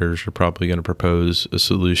senators are probably going to propose a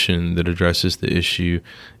solution that addresses the issue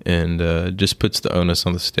and just puts the onus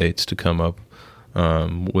on the states to come up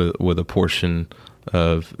with a portion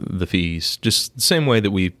of the fees, just the same way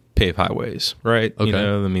that we pave highways, right?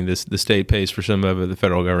 Okay. The state pays for some of it, the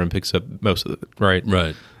federal government picks up most of it, right?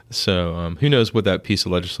 Right. So who knows what that piece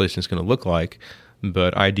of legislation is going to look like,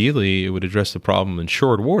 but ideally it would address the problem in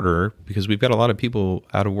short order because we've got a lot of people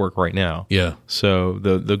out of work right now. Yeah. So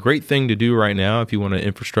the great thing to do right now, if you want an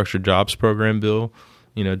infrastructure jobs program bill,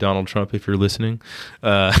 Donald Trump, if you're listening,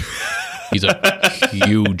 he's a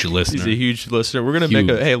huge listener. He's a huge listener. We're going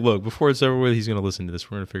to hey, look, before it's over with, he's going to listen to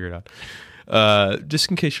this. We're going to figure it out. Just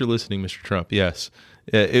in case you're listening, Mr. Trump, yes.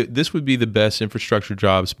 This would be the best infrastructure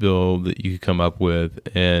jobs bill that you could come up with,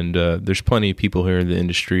 and there's plenty of people here in the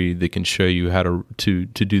industry that can show you how to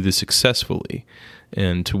do this successfully,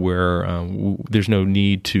 and to where there's no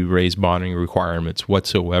need to raise bonding requirements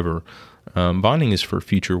whatsoever. Bonding is for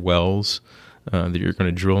future wells that you're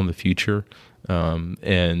going to drill in the future.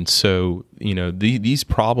 And so, these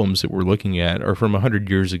problems that we're looking at are from 100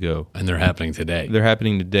 years ago. And they're happening today.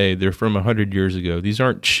 They're from 100 years ago. These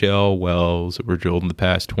aren't shell wells that were drilled in the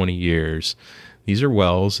past 20 years. These are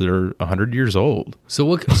wells that are 100 years old. So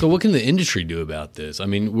what can the industry do about this? I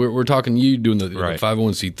mean, we're talking you doing the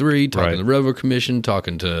 501c3, talking to the Railroad Commission,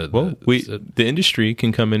 talking to... Well, the industry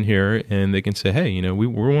can come in here and they can say, hey, we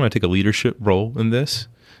want to take a leadership role in this,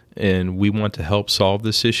 and we want to help solve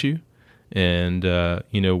this issue. And,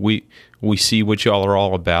 we see what y'all are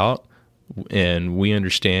all about, and we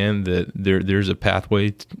understand that there's a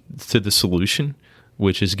pathway to the solution,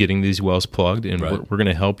 which is getting these wells plugged, and we're going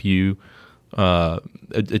to help you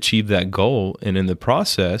achieve that goal. And in the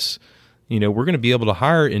process, we're going to be able to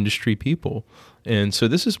hire industry people. And so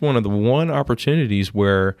this is one of the opportunities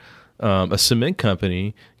where a cement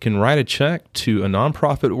company can write a check to a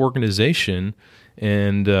nonprofit organization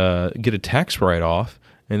and get a tax write-off.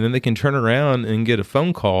 And then they can turn around and get a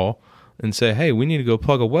phone call and say, hey, we need to go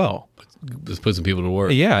plug a well. Let's put some people to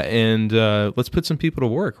work. Yeah, and let's put some people to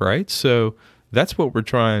work, right? So that's what we're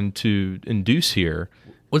trying to induce here.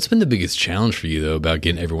 What's been the biggest challenge for you, though, about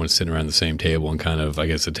getting everyone sitting around the same table and kind of, I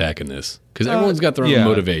guess, attacking this? Because everyone's got their own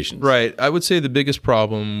motivations. Right. I would say the biggest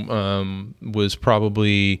problem was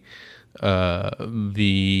probably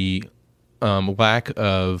the lack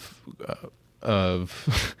of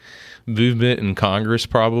movement in Congress.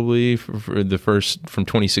 Probably for the first, from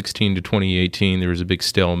 2016 to 2018, there was a big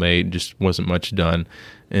stalemate. Just wasn't much done,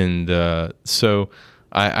 and so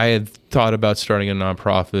I had thought about starting a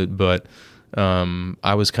nonprofit, but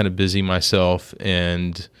I was kind of busy myself,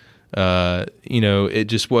 and it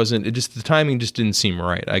just wasn't. The timing just didn't seem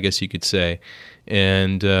right, I guess you could say.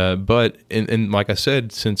 And but like I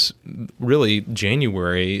said, since really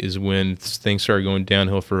January is when things started going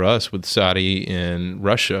downhill for us with Saudi and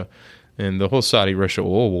Russia, and the whole Saudi-Russia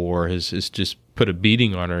oil war has just put a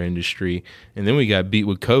beating on our industry. And then we got beat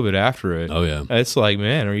with COVID after it. Oh yeah, it's like,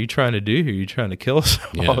 man, are you trying to do here? You're trying to kill us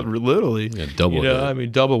all, literally. Yeah, double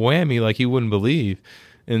whammy like you wouldn't believe.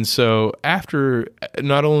 And so after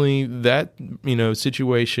not only that,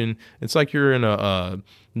 situation, it's like you're in a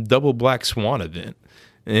double black swan event.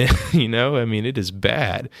 And, it is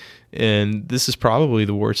bad. And this is probably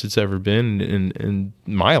the worst it's ever been in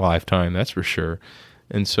my lifetime, that's for sure.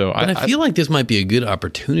 And so I feel like this might be a good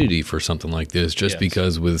opportunity for something like this, just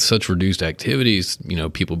because with such reduced activities,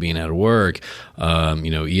 people being out of work,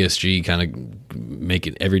 ESG kind of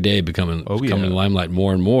making every day becoming the limelight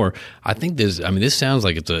more and more. I think this sounds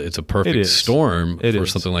like it's a perfect storm for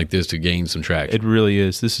something like this to gain some traction. It really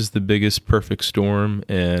is. This is the biggest perfect storm,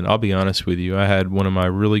 and I'll be honest with you. I had one of my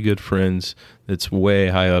really good friends that's way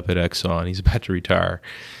high up at Exxon. He's about to retire.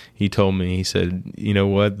 He told me, he said, you know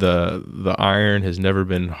what, the iron has never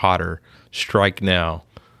been hotter. Strike now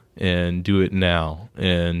and do it now.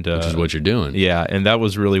 And which is what you're doing. Yeah, and that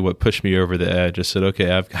was really what pushed me over the edge. I said,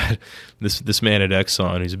 okay, I've got this man at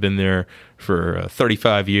Exxon who's been there for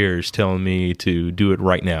 35 years telling me to do it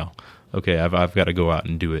right now. Okay, I've got to go out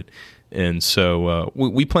and do it. And so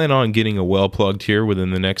we plan on getting a well plugged here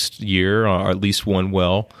within the next year, or at least one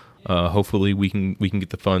well. Hopefully we can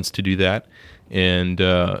get the funds to do that. And,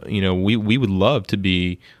 we would love to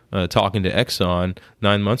be talking to Exxon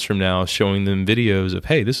 9 months from now, showing them videos of,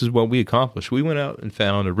 hey, this is what we accomplished. We went out and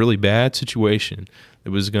found a really bad situation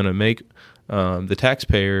that was going to make the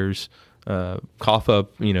taxpayers cough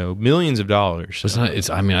up, millions of dollars.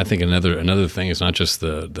 I think another thing is not just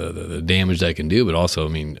the damage that can do, but also,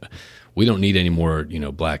 we don't need any more,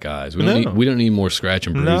 black eyes. We don't need more scratch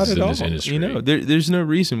and bruises in this industry. There's no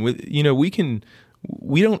reason.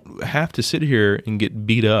 We don't have to sit here and get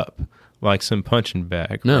beat up like some punching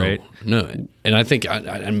bag, right? No. And I think,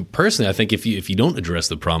 personally, I think if you don't address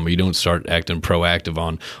the problem, or you don't start acting proactive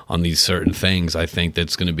on these certain things, I think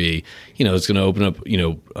that's going to be, it's going to open up,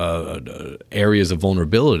 areas of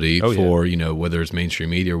vulnerability for, whether it's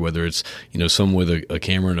mainstream media or whether it's, someone with a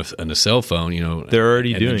camera and a cell phone, They're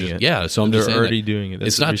already doing it. Yeah, so I'm just saying they're already doing it.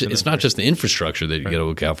 It's not just the infrastructure that you got to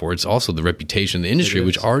look out for. It's also the reputation of the industry,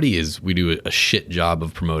 which already is. We do a shit job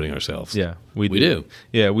of promoting ourselves. Yeah, we do.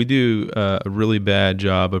 Yeah, we do a really bad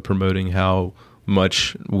job of promoting how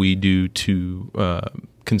much we do to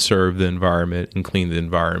conserve the environment and clean the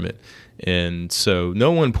environment. And so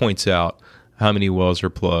no one points out how many wells are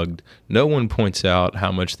plugged. No one points out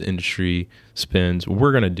how much the industry spends.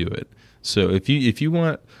 We're going to do it. So if you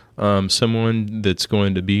want someone that's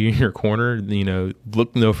going to be in your corner,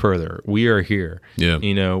 look no further. We are here. Yeah.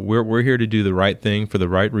 We're here to do the right thing for the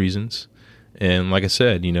right reasons. And like I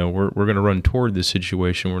said, we're going to run toward this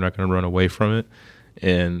situation. We're not going to run away from it.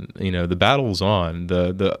 And the battle's on.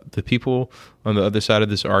 The people on the other side of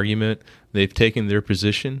this argument, they've taken their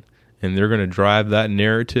position, and they're going to drive that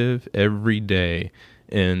narrative every day.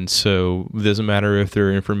 And so it doesn't matter if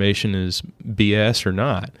their information is BS or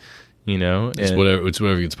not. It's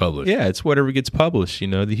whatever gets published. Yeah, it's whatever gets published.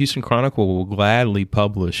 The Houston Chronicle will gladly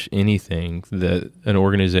publish anything that an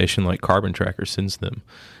organization like Carbon Tracker sends them.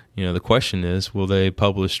 The question is, will they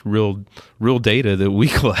publish real data that we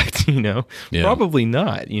collect? Probably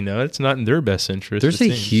not. It's not in their best interest. There's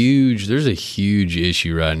a huge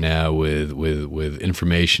issue right now with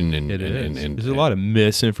information and there's a lot of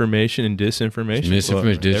misinformation and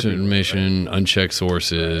disinformation, unchecked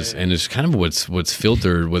sources, and it's kind of what's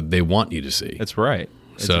filtered what they want you to see. That's right.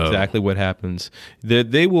 That's exactly what happens.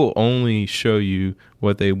 They will only show you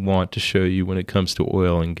what they want to show you when it comes to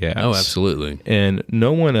oil and gas. Oh, absolutely. And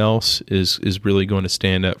no one else is really going to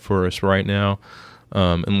stand up for us right now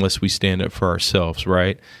unless we stand up for ourselves,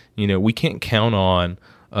 right? We can't count on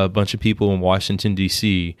a bunch of people in Washington,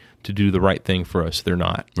 D.C. to do the right thing for us. They're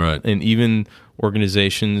not. Right. And even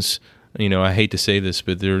organizations, I hate to say this,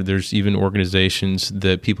 but there's even organizations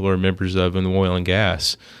that people are members of in the oil and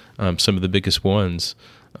gas. Some of the biggest ones,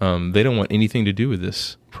 they don't want anything to do with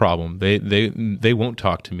this problem. They won't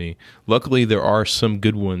talk to me. Luckily, there are some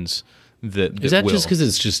good ones that is that will. Just because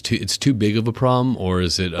it's too big of a problem, or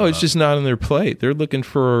is it? It's just not on their plate. They're looking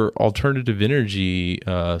for alternative energy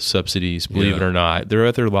subsidies. Believe it or not, they're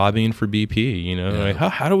out there lobbying for BP. Like,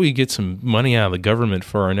 how do we get some money out of the government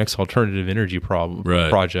for our next alternative energy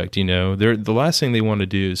project? They're the last thing they want to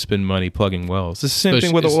do is spend money plugging wells. It's the same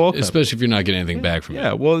thing with the oil companies. Especially if you're not getting anything back from it.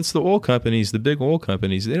 Yeah, well, it's the oil companies, the big oil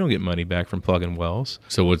companies. They don't get money back from plugging wells.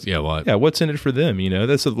 So what's what? Yeah, what's in it for them?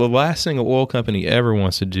 That's the last thing an oil company ever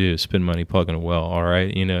wants to do is spend money plugging a well. All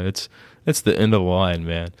right, it's the end of the line,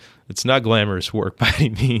 man. It's not glamorous work by any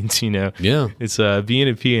means. Yeah, it's being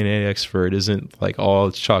a P&A expert isn't like all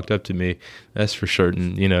it's chalked up to me. That's for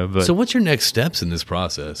certain. But so what's your next steps in this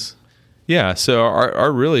process? Yeah, so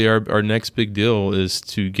our next big deal is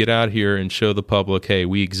to get out here and show the public, hey,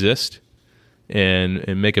 we exist, and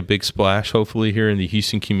make a big splash, hopefully here in the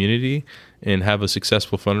Houston community, and have a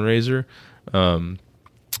successful fundraiser.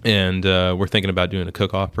 And we're thinking about doing a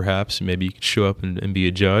cook-off, perhaps. Maybe you could show up and be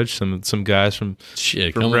a judge. Some guys from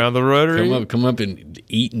around the Rotary. Come up and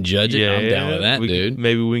eat and judge it. I'm down with that, dude.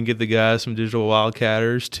 Maybe we can get the guys from Digital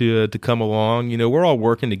Wildcatters to come along. We're all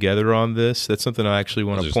working together on this. That's something I actually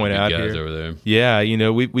want to point out here. Over there. Yeah,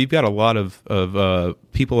 we've got a lot of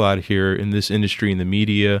people out here in this industry, in the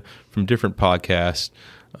media, from different podcasts.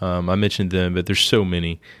 I mentioned them, but there's so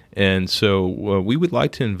many. And so we would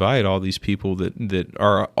like to invite all these people that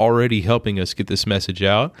are already helping us get this message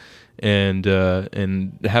out and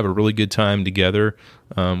have a really good time together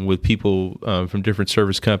with people from different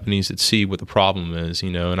service companies that see what the problem is,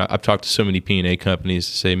 And I've talked to so many P&A companies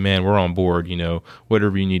that say, man, we're on board,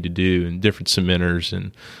 whatever you need to do, and different cementers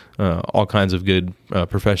and all kinds of good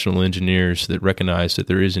professional engineers that recognize that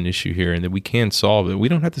there is an issue here and that we can solve it. We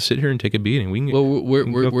don't have to sit here and take a beating. Where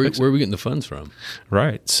are we getting the funds from?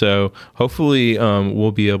 Right. So hopefully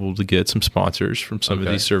we'll be able to get some sponsors from some of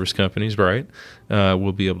these service companies, right?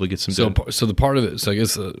 We'll be able to get some. So the part of it, so I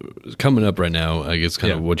guess coming up right now, I guess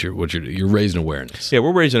kind of what you're raising awareness. Yeah,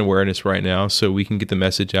 we're raising awareness right now so we can get the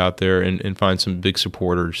message out there and find some big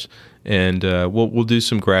supporters. And we'll do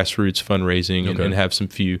some grassroots fundraising and have a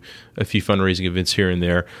few fundraising events here and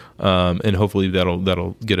there, and hopefully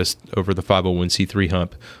that'll get us over the 501c3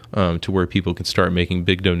 hump to where people can start making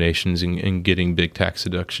big donations and getting big tax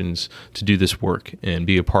deductions to do this work and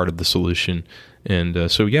be a part of the solution. And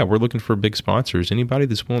so we're looking for big sponsors. Anybody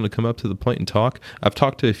that's willing to come up to the plate and talk. I've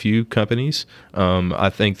talked to a few companies. I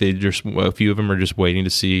think a few of them are just waiting to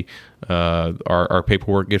see our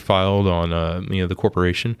paperwork get filed on the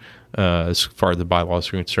corporation as far as the bylaws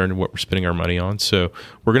are concerned and what we're spending our money on. So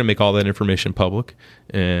we're going to make all that information public,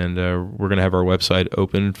 and we're going to have our website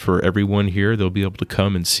open for everyone here. They'll be able to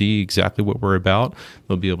come and see exactly what we're about.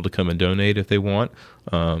 They'll be able to come and donate if they want,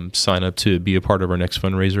 sign up to be a part of our next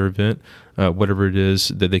fundraiser event, whatever it is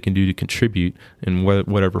that they can do to contribute in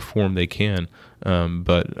whatever form they can.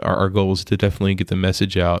 But our goal is to definitely get the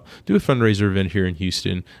message out, do a fundraiser event here in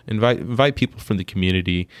Houston, invite people from the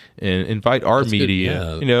community, and invite our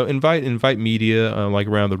media, invite media like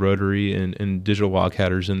around the Rotary and Digital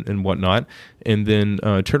Wildcatters and whatnot, and then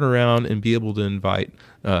turn around and be able to invite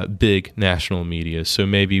big national media. So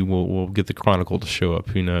maybe we'll get the Chronicle to show up,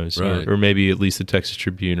 who knows, right. or maybe at least the Texas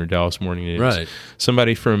Tribune or Dallas Morning News, right.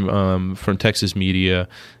 Somebody from Texas media,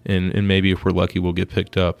 and maybe if we're lucky we'll get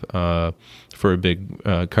picked up for a big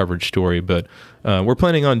coverage story. But we're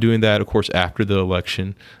planning on doing that, of course, after the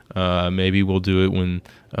election. Maybe we'll do it when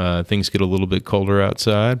things get a little bit colder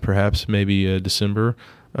outside, perhaps maybe December.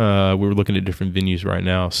 We're looking at different venues right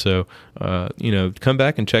now. So, come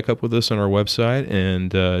back and check up with us on our website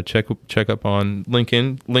and check up on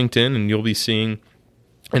LinkedIn, and you'll be seeing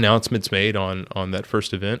announcements made on that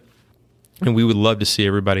first event. And we would love to see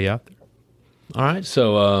everybody out there. All right.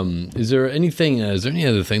 So, is there any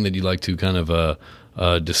other thing that you'd like to kind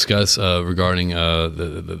of discuss regarding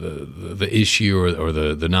the issue or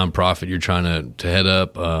the nonprofit you're trying to head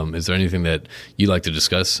up? Is there anything that you'd like to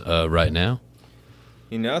discuss right now?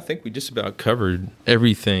 I think we just about covered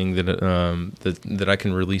everything that I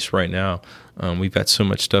can release right now. We've got so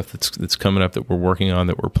much stuff that's coming up that we're working on,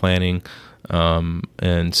 that we're planning,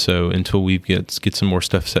 and so until we get some more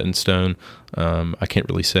stuff set in stone, I can't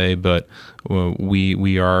really say. But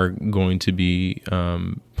we are going to be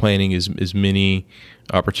planning as many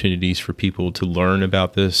opportunities for people to learn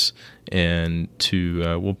about this, and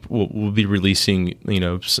to we'll be releasing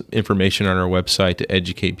information on our website to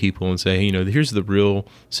educate people and say, hey, here's the real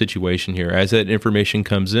situation here. As that information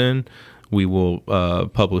comes in, we will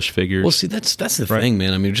publish figures. Well, see, that's the thing,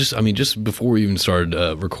 man. I mean, just before we even started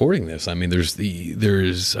recording this, I mean,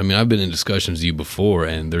 I've been in discussions with you before,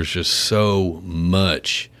 and there's just so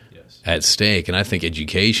much at stake. And I think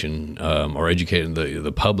education, or educating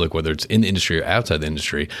the public, whether it's in the industry or outside the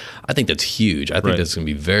industry, I think that's huge. I think that's going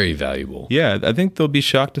to be very valuable. Yeah, I think they'll be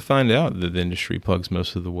shocked to find out that the industry plugs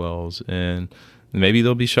most of the wells, and maybe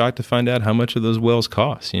they'll be shocked to find out how much of those wells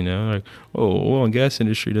cost. Like, oil and gas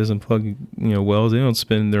industry doesn't plug wells. They don't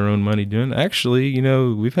spend their own money doing it. Actually,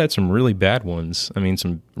 we've had some really bad ones. I mean,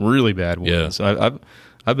 some really bad ones. Yeah.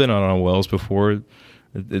 I've been on wells before.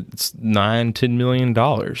 It's $9-10 million.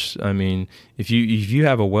 I mean, if you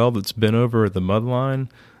have a well that's been over at the mud line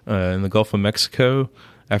in the Gulf of Mexico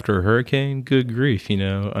after a hurricane, good grief,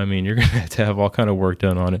 I mean, you're going to have all kind of work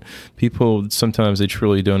done on it. People, sometimes they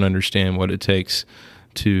truly don't understand what it takes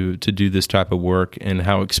to do this type of work and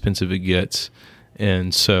how expensive it gets.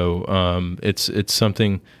 And so it's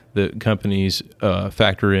something that companies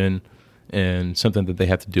factor in, and something that they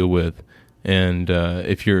have to deal with. And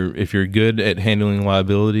if you're good at handling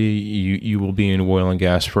liability, you will be in oil and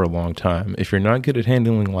gas for a long time. If you're not good at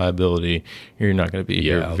handling liability, you're not going to be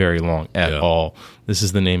here very long at all. This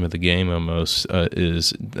is the name of the game almost,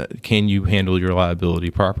 is can you handle your liability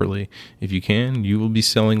properly? If you can, you will be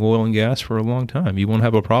selling oil and gas for a long time. You won't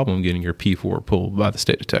have a problem getting your P4 pulled by the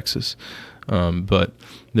state of Texas. But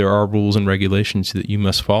there are rules and regulations that you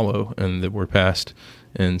must follow and that were passed.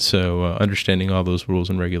 And so understanding all those rules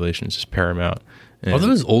and regulations is paramount. And are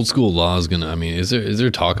those old school laws going to, I mean, is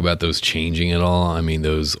there talk about those changing at all? I mean,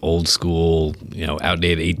 those old school,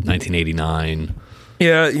 outdated 1989.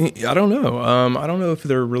 Yeah, I don't know. I don't know if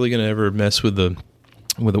they're really going to ever mess with the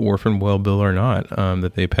orphan well bill or not,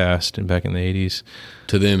 that they passed back in the 80s.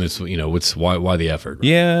 To them, it's why the effort? Right?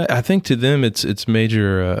 Yeah, I think to them it's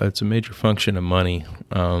major. It's a major function of money.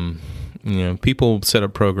 People set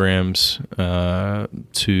up programs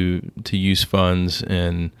to use funds,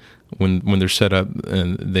 and when they're set up,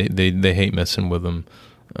 and they hate messing with them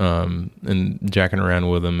and jacking around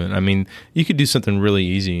with them. And I mean, you could do something really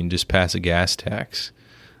easy and just pass a gas tax,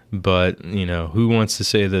 but who wants to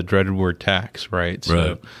say the dreaded word tax, right?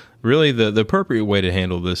 So really, the appropriate way to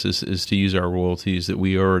handle this is to use our royalties that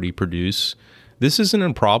we already produce. This isn't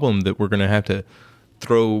a problem that we're going to have to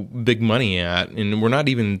throw big money at, and we're not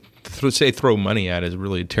even throw money at is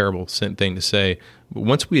really a terrible thing to say. But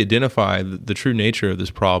once we identify the true nature of this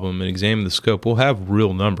problem and examine the scope, we'll have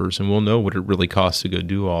real numbers and we'll know what it really costs to go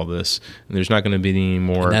do all this. And there's not going to be any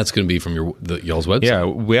more. And that's going to be from y'all's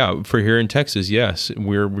website. Yeah. For here in Texas, yes,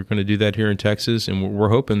 we're going to do that here in Texas, and we're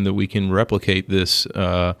hoping that we can replicate this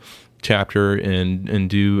chapter and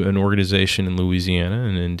do an organization in Louisiana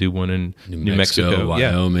and do one in New Mexico,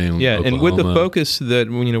 Wyoming, Oklahoma. And with the focus that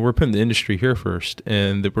we're putting the industry here first,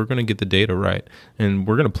 and that we're going to get the data right, and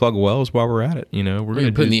we're going to plug wells while we're at it. We're going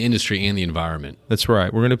to put in the industry and the environment. That's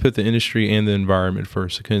right. We're going to put the industry and the environment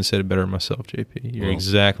first. I couldn't have said it better myself, JP. You're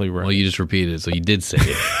exactly right. Well, you just repeated it, so you did say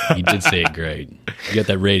it. You did say it great. You got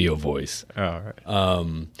that radio voice. All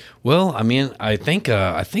right. Well, I mean, I think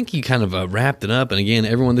you kind of wrapped it up. And again,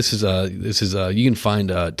 everyone, this is you can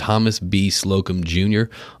find Thomas B. Slocum Jr.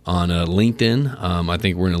 on LinkedIn. I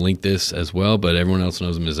think we're going to link this as well, but everyone else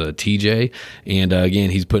knows him as TJ. And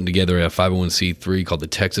again, he's putting together a 501c3 called the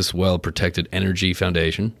Texas Well Protected Energy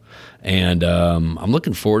Foundation. And I'm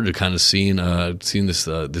looking forward to kind of seeing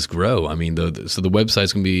this grow. I mean, so the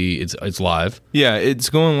website's going to be it's live. Yeah, it's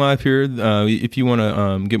going live here. If you want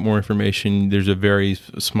to get more information, there's a very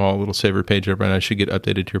small little saver page up right now. It should get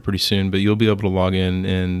updated here pretty soon, but you'll be able to log in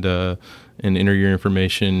and enter your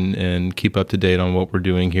information and keep up to date on what we're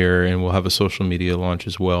doing here. And we'll have a social media launch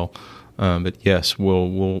as well. But yes,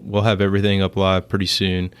 we'll have everything up live pretty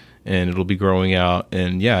soon, and it'll be growing out.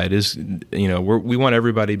 And yeah, it is. We want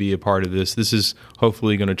everybody to be a part of this. This is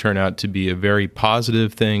hopefully going to turn out to be a very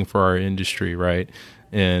positive thing for our industry, right?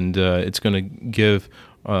 And it's going to give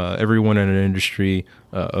everyone in an industry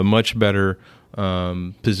a much better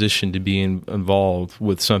position to be involved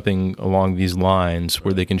with something along these lines,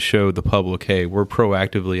 where they can show the public, hey, we're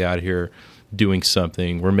proactively out here doing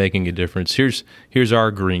something. We're making a difference. Here's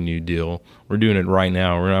our Green New Deal. We're doing it right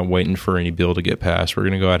now. We're not waiting for any bill to get passed. We're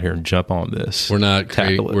going to go out here and jump on this. We're not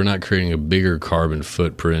creating a bigger carbon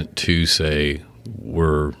footprint to say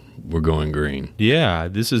we're going green. Yeah,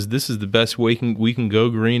 this is the best way we can go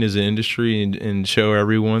green as an industry and show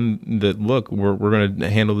everyone that, look, we're going to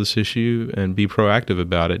handle this issue and be proactive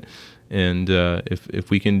about it. And if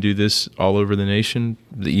we can do this all over the nation,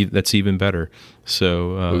 that's even better.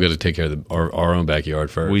 So we've got to take care of our own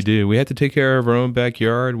backyard first. We do. We have to take care of our own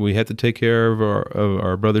backyard. We have to take care of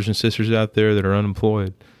our brothers and sisters out there that are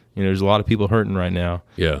unemployed. There's a lot of people hurting right now.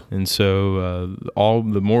 Yeah. And so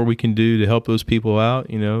the more we can do to help those people out,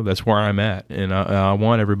 that's where I'm at. And I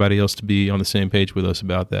want everybody else to be on the same page with us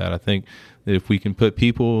about that. I think that if we can put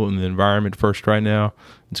people and the environment first right now,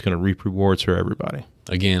 it's going to reap rewards for everybody.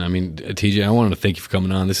 Again, I mean, TJ, I wanted to thank you for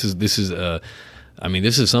coming on. This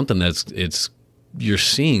is something that's you're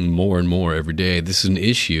seeing more and more every day. This is an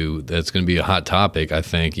issue that's going to be a hot topic, I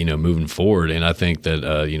think, moving forward. And I think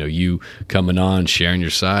that you coming on, sharing your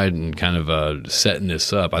side, and kind of setting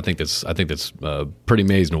this up, I think that's pretty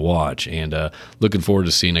amazing to watch. And looking forward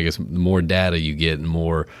to seeing, I guess, more data you get, and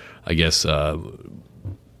more, I guess.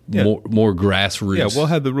 More grassroots. Yeah, we'll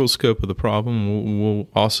have the real scope of the problem. We'll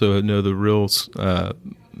also know the real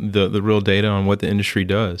the real data on what the industry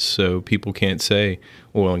does, so people can't say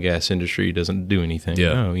oil and gas industry doesn't do anything.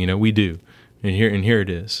 Yeah. No, we do, and here it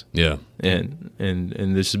is. Yeah, and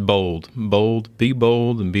this is bold, be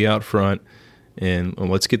bold, and be out front, and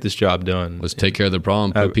let's get this job done. Let's take care of the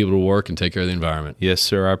problem, put people to work, and take care of the environment. Yes,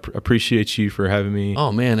 sir. I appreciate you for having me.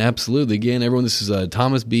 Oh, man, absolutely. Again, everyone, this is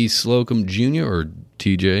Thomas B. Slocum Jr., or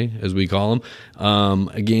TJ, as we call him.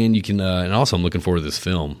 Again, you can, and also I'm looking forward to this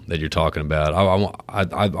film that you're talking about.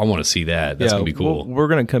 I want to see that. That's going to be cool. We're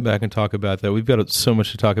going to come back and talk about that. We've got so much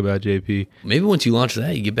to talk about, JP. Maybe once you launch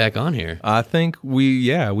that, you get back on here. I think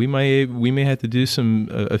we may have to do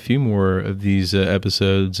a few more of these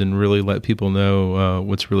episodes and really let people know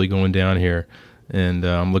what's really going down here. And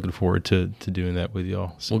I'm looking forward to doing that with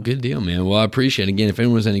y'all. So. Well, good deal, man. Well, I appreciate it. Again, if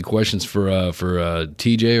anyone has any questions for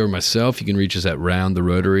TJ or myself, you can reach us at Round the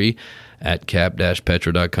Rotary at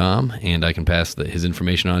cap-petro.com, and I can pass his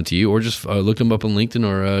information on to you, or just look him up on LinkedIn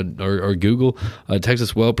or Google,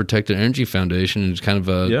 Texas Well Protected Energy Foundation, and just kind of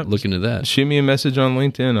look into that. Shoot me a message on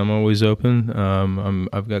LinkedIn. I'm always open.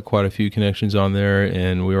 I've got quite a few connections on there,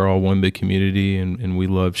 and we are all one big community, and we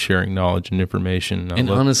love sharing knowledge and information.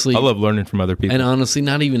 Honestly, I love learning from other people. And honestly,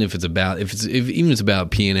 not even if it's about even it's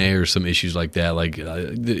about P&A or some issues like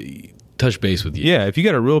that, touch base with you. Yeah, if you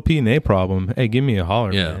got a real P&A problem, hey, give me a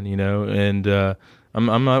holler, man. And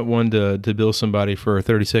I'm not one to bill somebody for a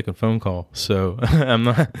 30-second phone call. So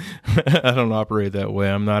I don't operate that way.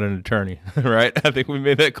 I'm not an attorney, right? I think we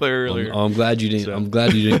made that clear earlier. I'm glad you didn't. So. I'm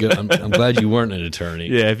glad you didn't go. I'm glad you weren't an attorney.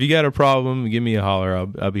 Yeah, if you got a problem, give me a holler.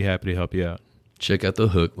 I'll be happy to help you out. Check out the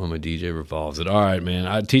hook when my DJ revolves it. All right, man.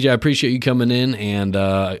 TJ, I appreciate you coming in, and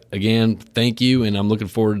again, thank you, and I'm looking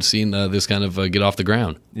forward to seeing this kind of get off the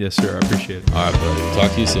ground. Yes, sir. I appreciate it. All right, buddy.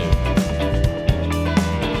 Talk to you soon.